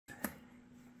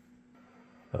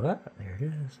Oh, there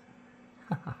it is.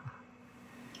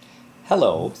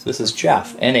 Hello, this is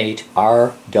Jeff,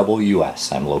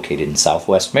 N8RWS. I'm located in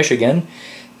Southwest Michigan,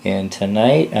 and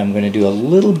tonight I'm going to do a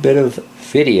little bit of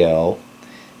video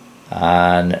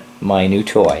on my new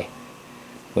toy,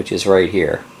 which is right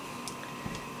here.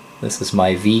 This is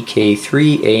my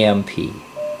VK3AMP,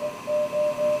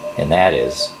 and that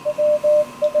is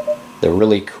the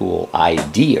really cool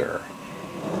idea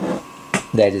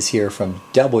that is here from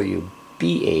VK3AMP.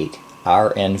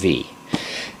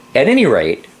 At any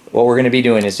rate, what we're going to be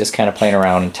doing is just kind of playing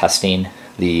around and testing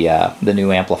the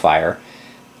new amplifier.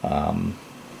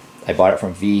 I bought it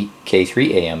from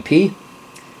VK3AMP,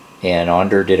 and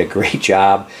Onder did a great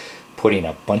job putting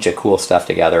a bunch of cool stuff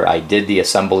together. I did the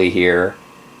assembly here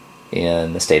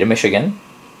in the state of Michigan,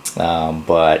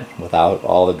 but without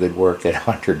all the good work that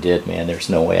Onder did, man, there's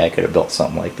no way I could have built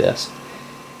something like this.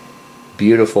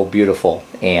 Beautiful, beautiful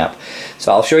amp.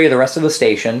 So I'll show you the rest of the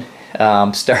station,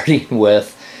 starting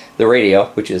with the radio,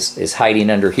 which is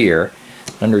hiding under here.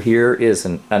 Under here is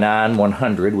an Anon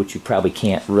 100, which you probably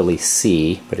can't really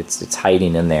see, but it's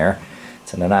hiding in there.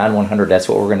 It's an Anon 100. That's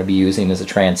what we're going to be using as a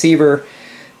transceiver.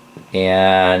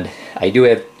 And I do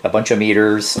have a bunch of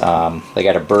meters. I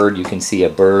got a bird. You can see a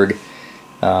bird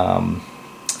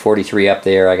 43 up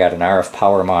there. I got an RF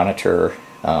power monitor.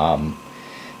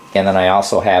 And then I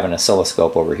also have an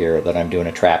oscilloscope over here that I'm doing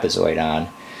a trapezoid on.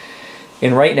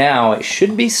 And right now it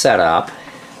should be set up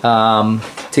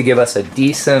to give us a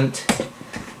decent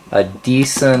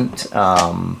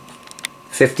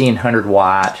 1500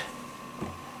 watt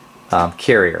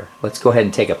carrier. Let's go ahead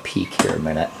and take a peek here a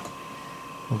minute.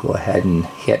 We'll go ahead and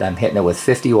I'm hitting it with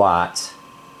 50 watts.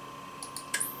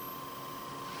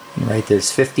 And right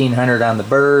there's 1500 on the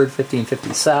bird,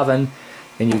 1557,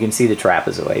 and you can see the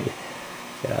trapezoid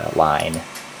line.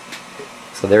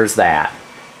 So there's that.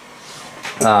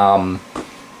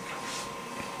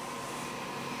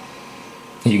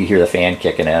 You can hear the fan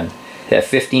kicking in. At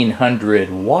 1500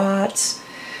 watts,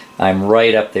 I'm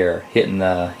right up there hitting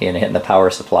the power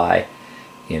supply,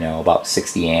 you know, about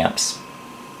 60 amps.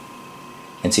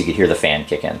 And so you could hear the fan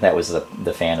kick in. That was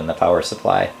the fan in the power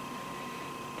supply.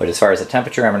 But as far as the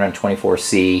temperature, I'm running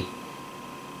 24C.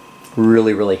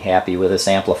 Really, really happy with this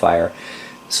amplifier.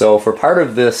 So for part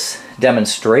of this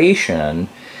demonstration,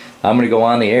 I'm going to go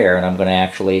on the air and I'm going to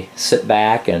actually sit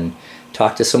back and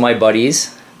talk to some of my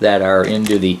buddies that are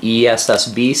into the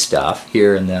Essb stuff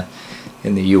here in the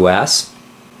US.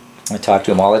 I talk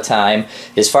to them all the time.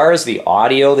 As far as the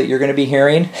audio that you're going to be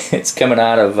hearing, it's coming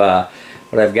out of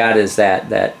what I've got is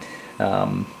that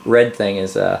red thing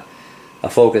is a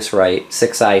Focusrite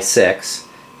 6i6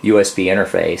 USB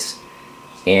interface,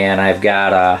 and I've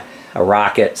got a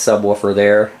Rocket subwoofer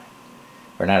there,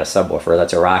 or not a subwoofer,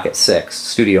 that's a Rocket 6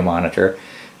 studio monitor,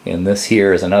 and this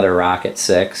here is another Rocket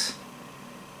 6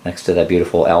 next to that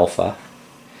beautiful Alpha,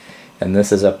 and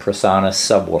this is a Presonus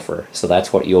subwoofer. So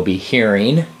that's what you'll be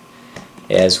hearing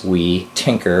as we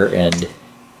tinker and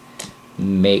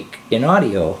make an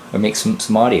audio, or make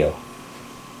some audio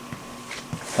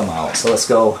come out. So let's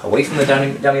go away from the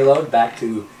dummy load back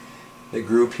to the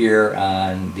group here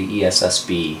on the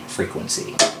Essb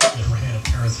frequency. Never had a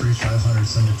pair of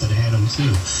 3500s and that had them too.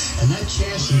 And that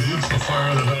chassis, the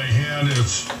amplifier that I had,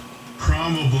 it's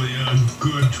probably a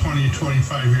good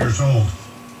 20-25 years old.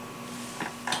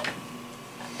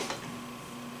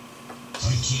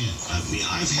 I can't. I mean,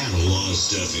 I've had a lot of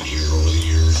stuff in here over the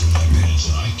years in my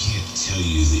bench, and I can't tell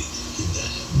you that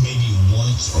maybe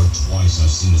once or twice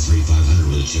I've seen a 3500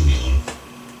 with a chimney on it.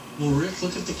 Well, Rick,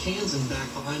 look at the cans in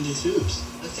back behind the tubes.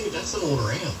 I think that's an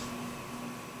older amp.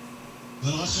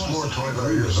 Well, that's more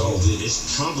 25 years old.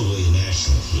 It's probably a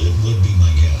national. It would be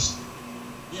my guess.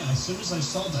 Yeah, as soon as I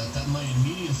saw that my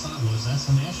immediate thought was that's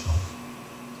a national.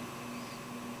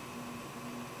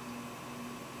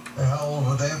 How old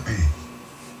would that be?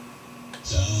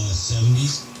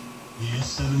 70s? Yeah,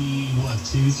 70, what,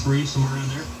 2, 3, somewhere in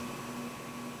there?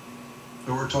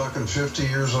 So we're talking 50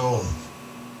 years old.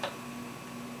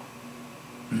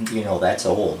 You know, that's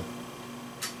old.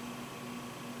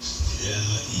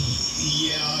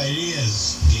 Yeah, it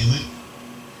is, damn it.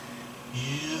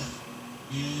 Yeah,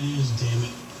 it is, damn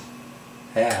it.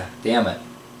 Yeah, damn it.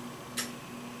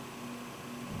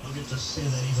 I'll get to say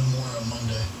that even more on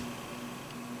Monday.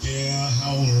 Yeah,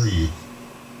 how old are you?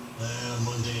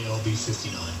 Monday I'll be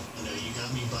 59. I know you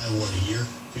got me by what, a year?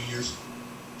 2 years?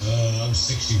 I'm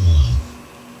 61.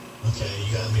 Okay,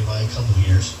 you got me by a couple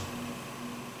years.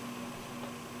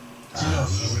 It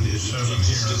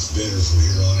gets better from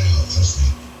here on out, trust me.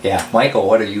 Yeah, Michael,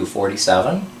 what are you,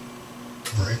 47?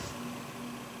 Right.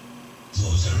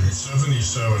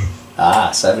 77.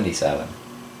 Ah, 77.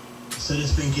 Said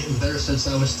it's been getting better since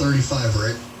I was 35,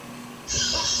 Rick.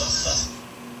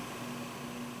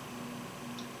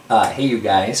 Hey, you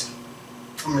guys.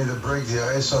 Want me to break the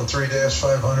ice on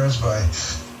 3-500s by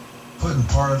putting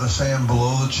part of the fan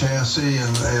below the chassis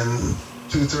and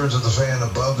 2/3 of the fan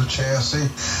above the chassis,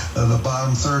 the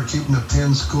bottom third keeping the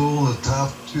pins cool, the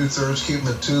top 2/3 keeping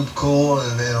the tube cool,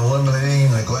 and then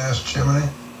eliminating the glass chimney?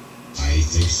 I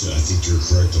think so. I think you're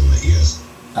correct on that, yes.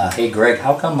 Hey, Greg,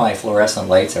 how come my fluorescent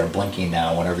lights are blinking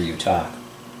now whenever you talk?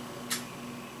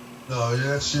 No,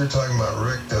 you're talking about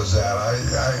Rick does that.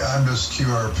 I'm just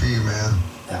QRP, man.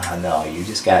 No, you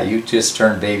just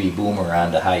turned baby boomer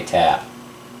on to high tap.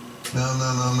 No. I'm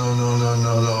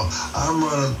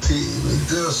running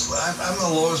I'm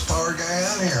the lowest power guy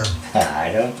on here.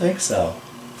 I don't think so.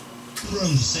 I'm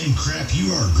running the same crap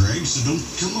you are, Greg, so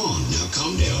come on, now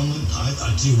calm down. I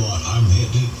tell you what, I'm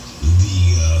hitting it.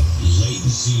 The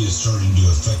latency is starting to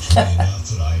affect me enough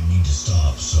that I need to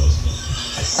stop, so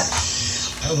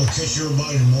I will catch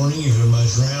everybody in the morning if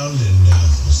everybody's around, and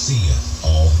we'll see you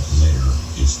all later.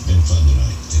 It's been fun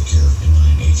tonight. Take care, and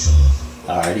 9HL.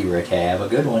 Alrighty, Rick, have a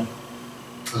good one.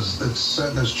 It's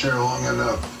sitting in his chair long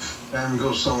enough. Time to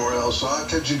go somewhere else. So I'll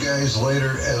catch you guys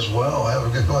later as well. Have a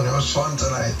good one. It was fun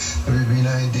tonight.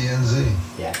 WB9DNZ.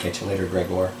 Yeah, catch you later,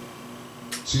 Gregor.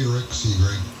 See you, Rick. See you,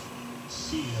 Greg.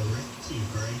 See you, Rick. See you,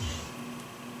 Greg.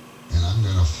 And I'm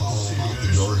going to follow him out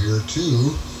the door here,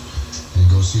 too, and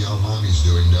go see how Mommy's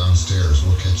doing downstairs.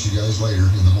 We'll catch you guys later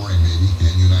in the morning, maybe,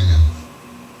 and United.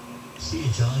 See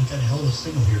you, John. Got a hell of a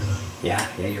signal here tonight. Yeah,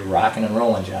 you're rocking and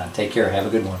rolling, John. Take care. Have a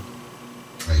good one.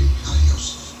 Hey,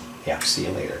 adios. Yeah, see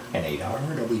you later. And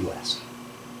 8RWS.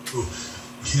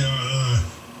 Yeah,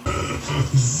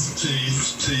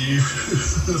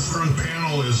 the front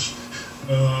panel is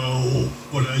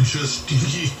what I just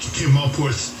came up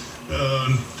with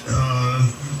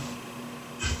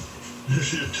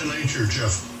tonight here,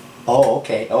 Jeff. Oh,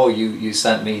 okay. Oh, you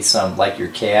sent me some, like your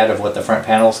CAD of what the front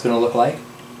panel is going to look like?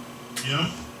 Yeah.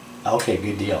 Okay,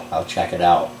 good deal. I'll check it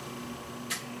out.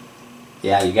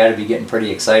 Yeah, you got to be getting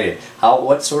pretty excited.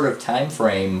 What sort of time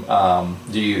frame have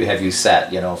you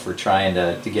set, for trying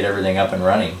to get everything up and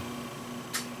running?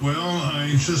 Well,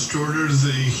 I just ordered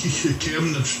the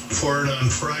cabinet for it on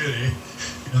Friday,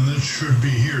 and that should be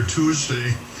here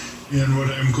Tuesday. And what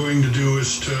I'm going to do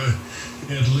is to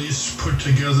at least put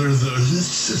together the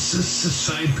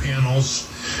side panels,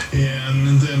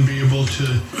 and then be able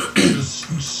to just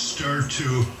start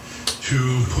to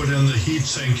put in the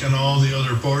heatsink and all the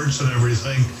other boards and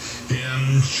everything,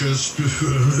 and just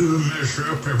measure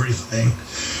up everything,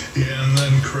 and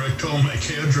then correct all my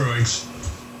CAD drawings.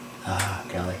 Ah,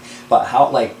 golly. But how,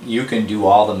 you can do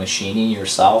all the machining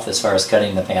yourself as far as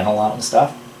cutting the panel out and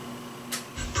stuff?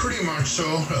 Pretty much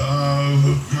so.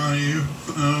 My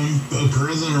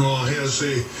brother-in-law has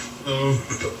a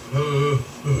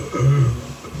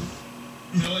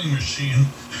milling machine,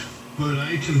 but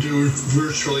I can do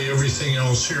virtually everything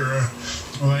else here.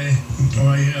 I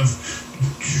have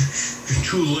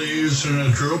 2 lathes and a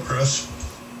drill press.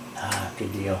 Ah,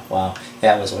 good deal. Wow,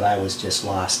 that was what I was just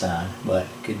lost on, but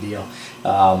good deal.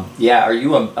 Yeah, are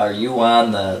you on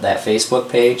that Facebook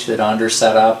page that Anders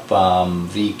set up,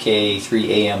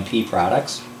 VK3AMP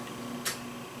Products?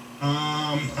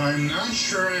 I'm not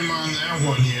sure I'm on that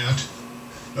one yet,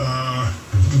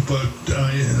 but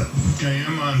I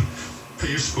am on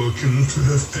Facebook, and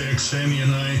Sandy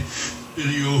and I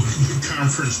video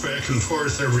conference back and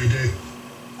forth every day.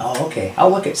 Oh, okay.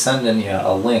 I'll look at sending you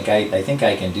a link. I think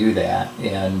I can do that.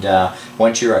 And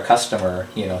once you're a customer,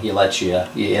 he lets you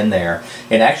in there.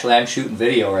 And actually, I'm shooting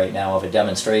video right now of a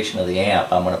demonstration of the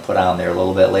amp. I'm going to put on there a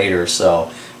little bit later.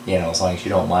 So, as long as you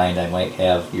don't mind, I might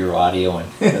have your audio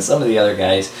and some of the other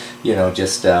guys,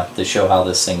 just to show how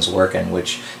this thing's working,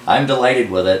 which I'm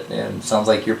delighted with it. And it sounds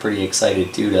like you're pretty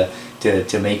excited, too,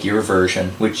 to make your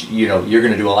version, which you're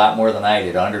going to do a lot more than I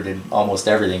did. Under did almost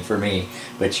everything for me,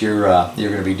 but you're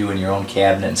going to be doing your own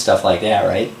cabinet and stuff like that,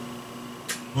 right?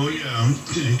 Oh yeah,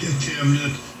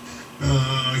 cabinet,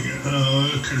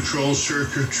 control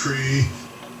circuitry,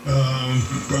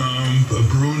 a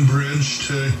Bruin bridge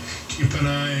to keep an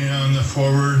eye on the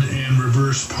forward and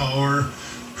reverse power,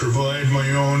 provide my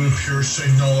own pure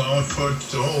signal output,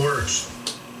 the whole works.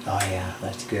 Oh yeah,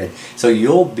 that's good. So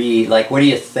you'll be what do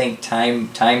you think time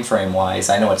frame wise?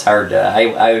 I know it's hard to.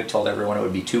 I told everyone it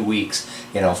would be 2 weeks,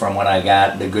 from when I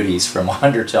got the goodies from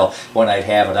Under till when I'd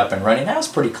have it up and running. I was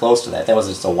pretty close to that. That was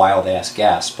just a wild ass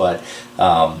guess, but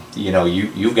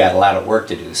you've got a lot of work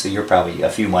to do. So you're probably a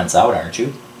few months out, aren't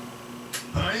you?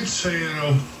 I'd say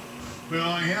well,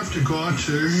 I have to go out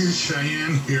to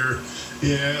Cheyenne here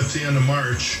at the end of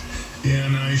March.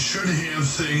 and I should have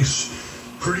things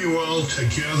pretty well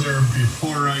together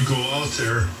before I go out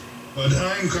there. But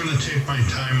I'm going to take my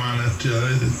time on it.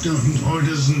 It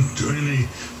isn't any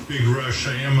big rush.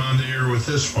 I am on the air with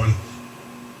this one.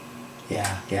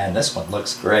 Yeah, and this one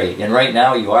looks great. And right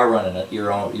now you are running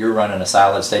you're running a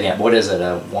solid state amp. What is it?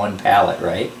 A 1 pallet,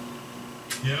 right?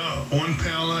 Yeah, 1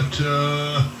 pallet,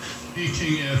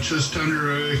 peaking at just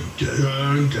under a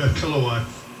kilowatt.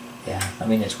 Yeah, I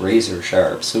mean it's razor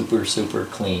sharp, super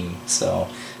clean. So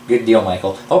good deal,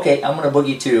 Michael. Okay, I'm gonna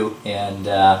boogie too and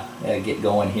get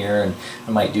going here, and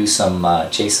I might do some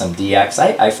chase some DX.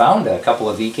 I found a couple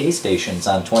of VK stations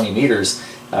on 20 meters.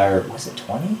 Or was it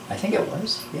 20? I think it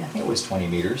was. Yeah, I think it was 20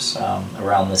 meters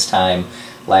around this time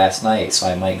last night. So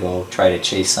I might go try to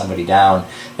chase somebody down.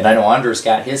 And I know Andre's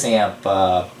got his amp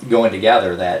going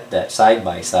together. That side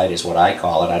by side is what I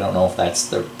call it. I don't know if that's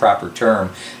the proper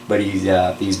term, but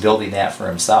he's building that for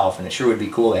himself. And it sure would be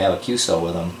cool to have a QSO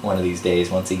with him one of these days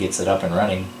once he gets it up and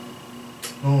running.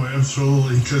 Oh,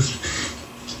 absolutely. Just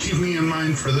keep me in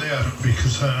mind for that,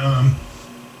 because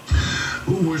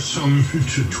with some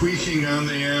tweaking on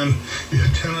the antenna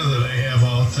that I have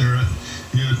out there,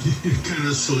 it kind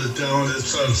of slid down.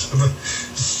 It's on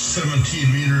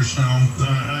 17 meters now.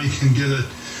 I can get it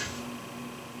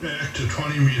back to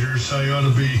 20 meters. I ought to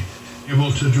be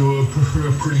able to do a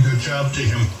pretty good job to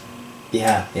him.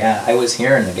 Yeah, I was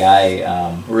hearing the guy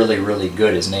really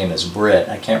good. His name is Britt.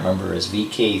 I can't remember, his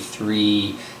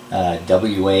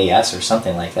VK3AMP or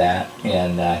something like that.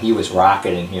 And he was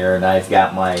rocketing here, and I've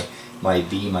got my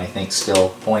beam, I think, still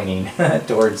pointing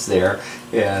towards there,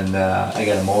 and I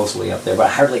got a Mosley up there, but I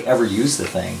hardly ever use the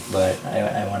thing, but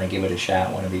I want to give it a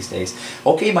shot one of these days.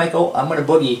 Okay, Michael, I'm going to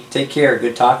boogie. Take care.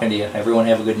 Good talking to you. Everyone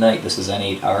have a good night. This is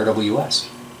N8RWS.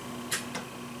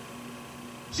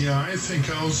 Yeah, I think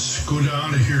I'll go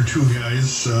down to here too,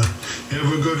 guys.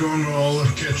 Have a good one. I'll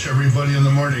catch everybody in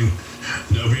the morning.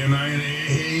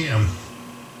 W9AM.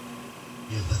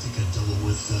 Yeah, I think I'd double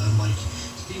with Mike.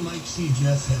 See Mike, see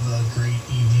Jeff. Have a great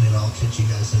evening, and I'll catch you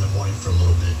guys in the morning for a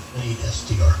little bit.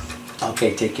 N8STR.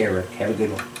 Okay, take care, Rick. Have a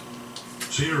good one.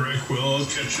 See you, Rick. We'll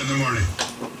catch you in the morning.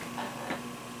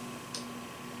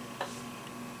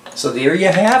 So there you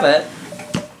have it.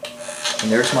 And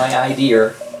there's my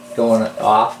idea going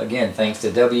off again, thanks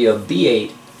to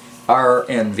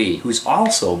WB8RNV, who's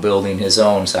also building his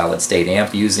own solid state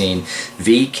amp using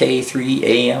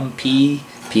VK3AMP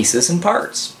pieces and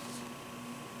parts.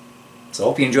 So I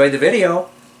hope you enjoyed the video,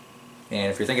 and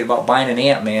if you're thinking about buying an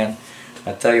amp, man,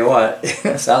 I'll tell you what,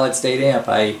 solid state amp,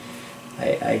 I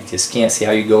just can't see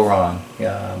how you go wrong.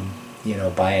 You know,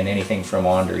 buying anything from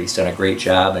Wander. He's done a great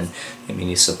job, and I mean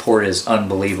his support is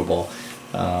unbelievable.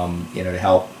 You know, to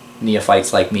help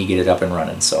neophytes like me get it up and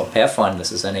running. So have fun.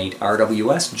 This is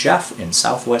N8RWS, Jeff in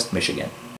Southwest Michigan.